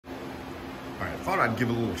thought I'd give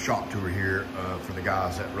a little shop tour here for the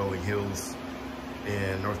guys at Rolling Hills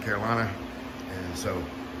in North Carolina. And so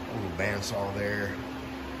a little bandsaw there.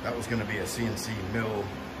 That was gonna be a CNC mill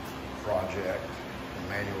project, a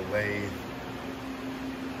manual lathe.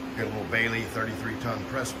 Got a little Bailey 33-ton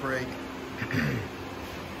press brake. And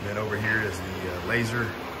then over here is the laser.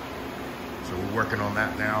 So we're working on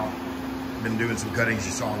that now. Been doing some cuttings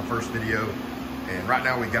you saw in the first video. And right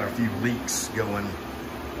now we've got a few leaks going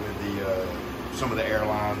with the some of the air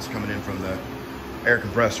lines coming in from the air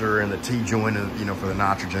compressor and the T-joint, you know, for the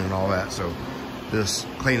nitrogen and all that. So just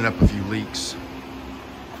cleaning up a few leaks.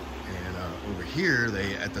 And over here,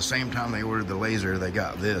 they, at the same time they ordered the laser, they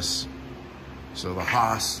got this. So the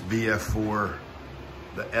Haas VF4,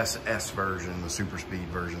 the SS version, the super speed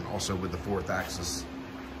version, also with the 4th axis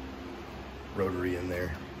rotary in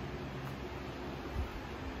there.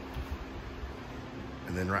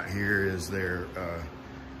 And then right here is their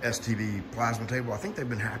STV plasma table. I think they've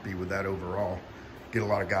been happy with that overall. Get a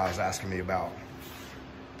lot of guys asking me about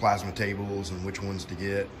plasma tables and which ones to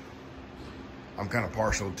get. I'm kind of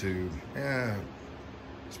partial to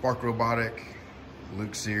Spark Robotic,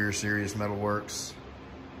 Luke Sear, Serious Metalworks,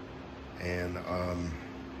 and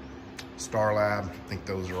Star Lab. I think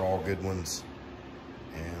those are all good ones.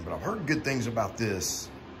 But I've heard good things about this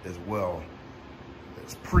as well.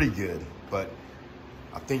 It's pretty good, but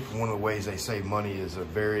I think one of the ways they save money is a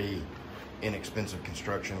very inexpensive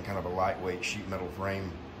construction, kind of a lightweight sheet metal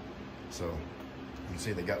frame. So you can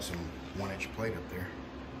see they got some 1-inch plate up there.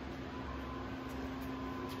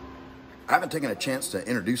 I haven't taken a chance to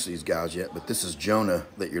introduce these guys yet, but this is Jonah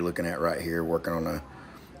that you're looking at right here, working on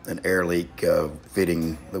an air leak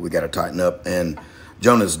fitting that we got to tighten up. And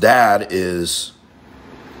Jonah's dad is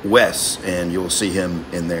Wes, and you'll see him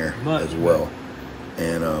in there as well.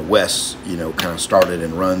 And Wes, you know, kind of started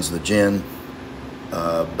and runs the Gen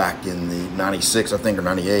back in the 96, I think, or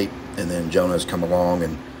 98. And then Jonah's come along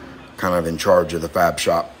and kind of in charge of the fab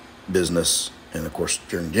shop business. And of course,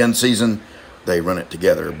 during Gen season, they run it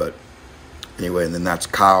together. But anyway, and then that's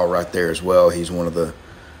Kyle right there as well. He's one of the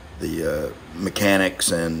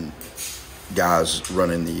mechanics and guys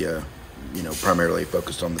running the, you know, primarily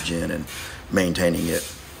focused on the Gen and maintaining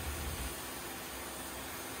it.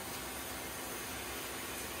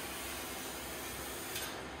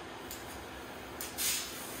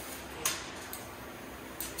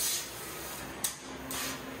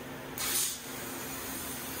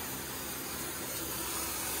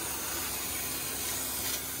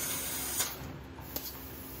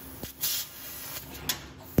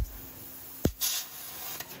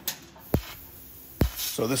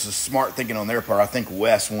 So this is smart thinking on their part. I think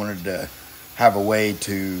Wes wanted to have a way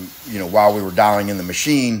to, you know, while we were dialing in the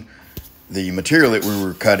machine, the material that we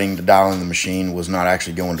were cutting to dial in the machine was not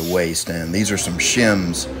actually going to waste. And these are some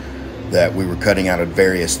shims that we were cutting out of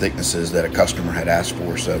various thicknesses that a customer had asked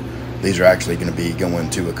for. So these are actually going to be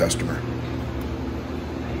going to a customer.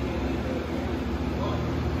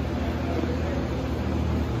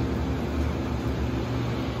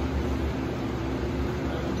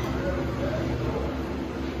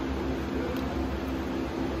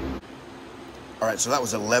 All right, so that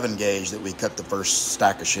was 11 gauge that we cut the first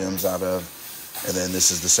stack of shims out of. And then this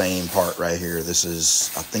is the same part right here. This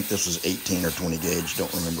is, I think this was 18 or 20 gauge,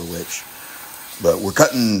 don't remember which. But we're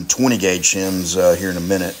cutting 20 gauge shims here in a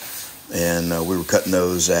minute. And we were cutting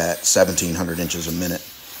those at 1,700 inches a minute.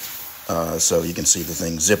 So you can see the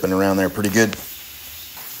thing zipping around there pretty good.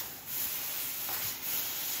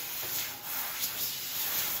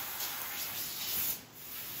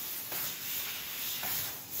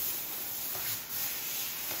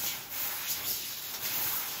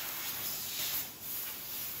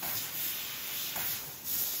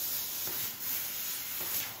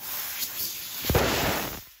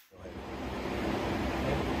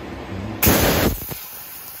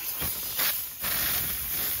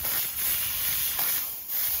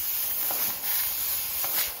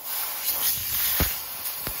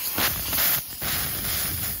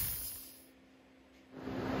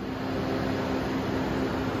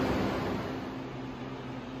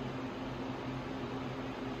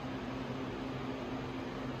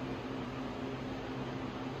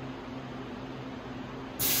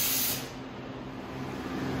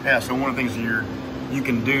 Yeah, so one of the things you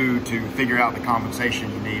can do to figure out the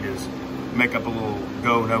compensation you need is make up a little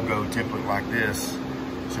go, no-go template like this.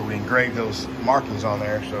 So we engrave those markings on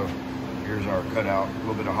there. So here's our cutout, a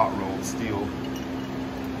little bit of hot rolled steel.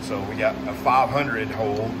 So we got a 500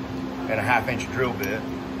 hole and a 1/2-inch drill bit.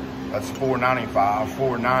 That's 495,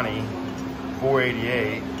 490,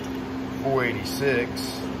 488,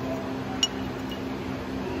 486,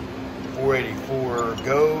 484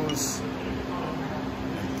 goes,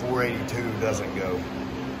 482 doesn't go.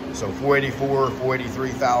 So 484, 483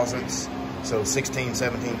 thousandths, so 16,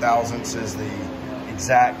 17 thousandths is the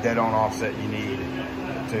exact dead on offset you need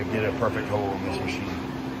to get a perfect hole in this machine.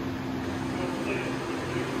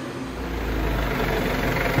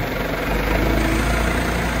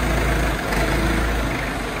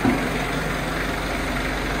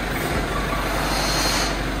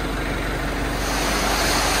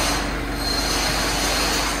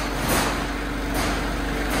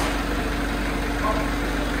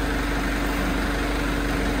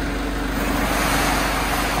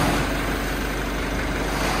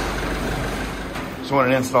 So in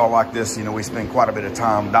an install like this, you know, we spend quite a bit of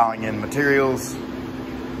time dialing in materials,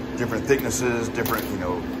 different thicknesses, different, you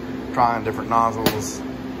know, trying different nozzles.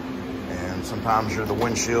 And sometimes you're the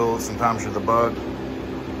windshield, sometimes you're the bug. I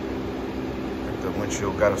think the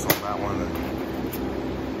windshield got us on that one.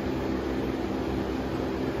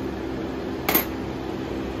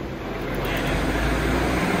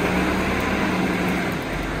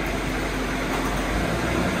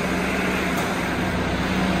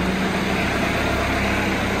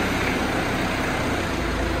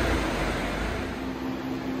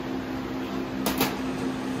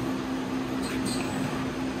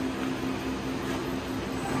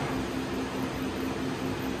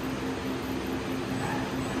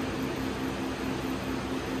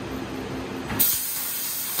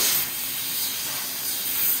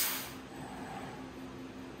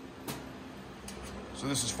 So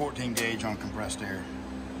this is 14 gauge on compressed air.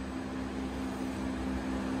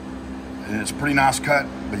 And it's a pretty nice cut,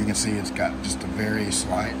 but you can see it's got just a very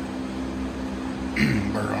slight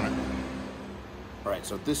burr on it. All right,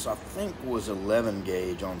 so this I think was 11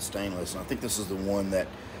 gauge on stainless. And I think this is the one that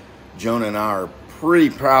Jonah and I are pretty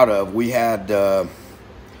proud of. We had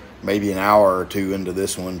maybe an hour or two into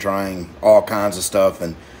this one trying all kinds of stuff,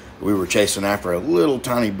 and we were chasing after a little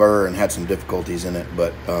tiny burr and had some difficulties in it,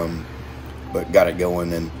 but got it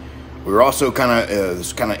going. And we were also kind of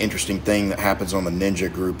this kind of interesting thing that happens on the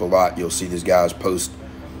Ninja group a lot. You'll see these guys post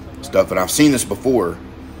stuff, and I've seen this before,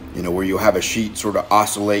 you know, where you'll have a sheet sort of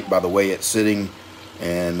oscillate by the way it's sitting,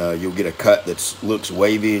 and you'll get a cut that looks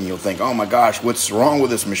wavy, and you'll think, oh my gosh, what's wrong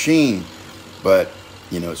with this machine? But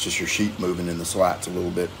you know, it's just your sheet moving in the slats a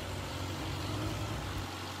little bit.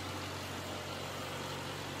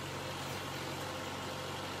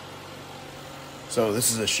 So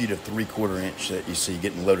this is a sheet of 3/4 inch that you see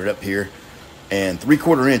getting loaded up here. And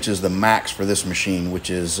 3/4 inch is the max for this machine, which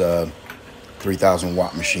is 3,000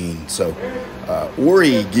 watt machine. So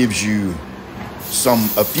OREE gives you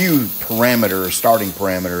a few parameters, starting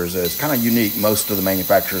parameters. It's kind of unique. Most of the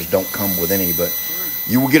manufacturers don't come with any, but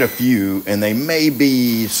you will get a few, and they may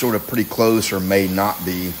be sort of pretty close or may not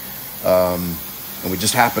be. And we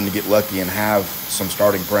just happened to get lucky and have some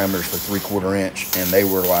starting parameters for 3/4 inch, and they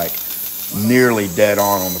were like nearly dead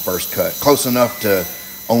on the first cut, close enough to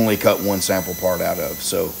only cut one sample part out of.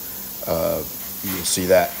 So you'll see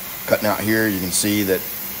that cutting out here. You can see that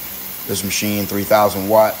this machine, 3,000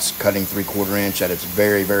 watts, cutting 3/4 inch at its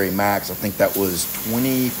very, very max. I think that was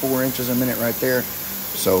 24 inches a minute right there.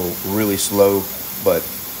 So really slow, but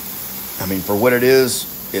I mean, for what it is,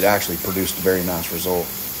 it actually produced a very nice result.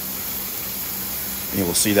 And you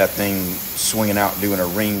will see that thing swinging out, doing a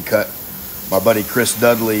ring cut. My buddy Chris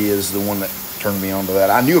Dudley is the one that turned me on to that.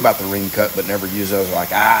 I knew about the ring cut, but never used it. I was like,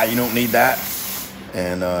 you don't need that.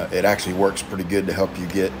 And it actually works pretty good to help you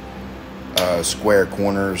get square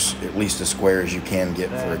corners, at least as square as you can get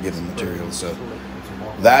for a given material. So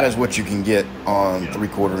that is what you can get on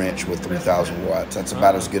 3/4 inch with 3,000 watts. That's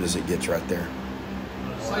about as good as it gets right there.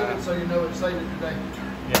 Save it so you know it's saved it today.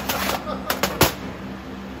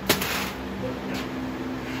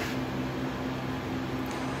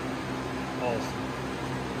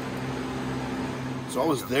 So I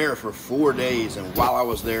was there for 4 days, and while I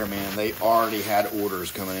was there, man, they already had orders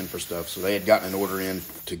coming in for stuff. So they had gotten an order in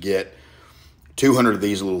to get 200 of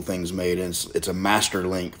these little things made, and it's a master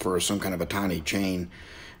link for some kind of a tiny chain,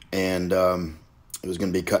 and it was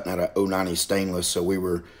going to be cutting out of 090 stainless. So we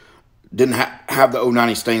didn't have the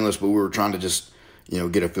 090 stainless, but we were trying to just, you know,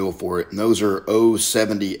 get a feel for it. And those are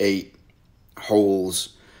 078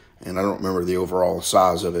 holes, and I don't remember the overall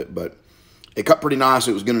size of it, but it cut pretty nice.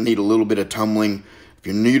 It was going to need a little bit of tumbling. If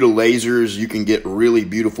you're new to lasers, you can get really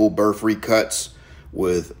beautiful burr-free cuts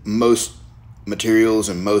with most materials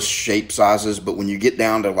and most shape sizes, but when you get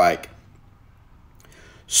down to like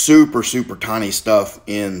super, super tiny stuff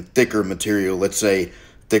in thicker material, let's say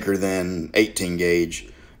thicker than 18 gauge,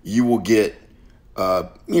 you will get,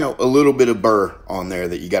 you know, a little bit of burr on there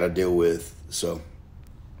that you got to deal with. So,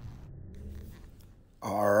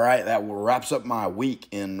 all right, that wraps up my week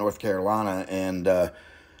in North Carolina, and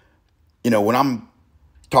you know, when I'm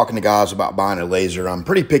talking to guys about buying a laser, I'm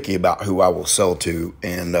pretty picky about who I will sell to.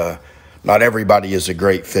 And not everybody is a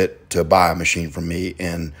great fit to buy a machine from me.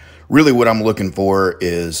 And really what I'm looking for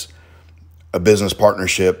is a business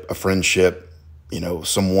partnership, a friendship, you know,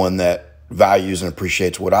 someone that values and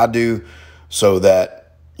appreciates what I do so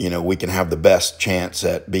that, you know, we can have the best chance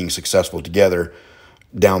at being successful together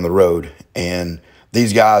down the road. And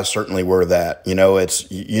these guys certainly were that. You know, it's,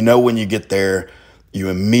 you know, when you get there, you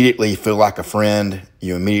immediately feel like a friend,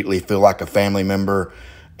 you immediately feel like a family member,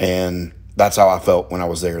 and that's how I felt when I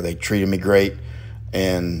was there. They treated me great,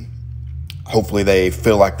 and hopefully they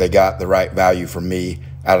feel like they got the right value from me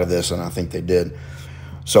out of this, and I think they did.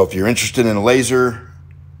 So if you're interested in a laser,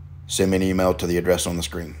 send me an email to the address on the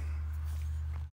screen.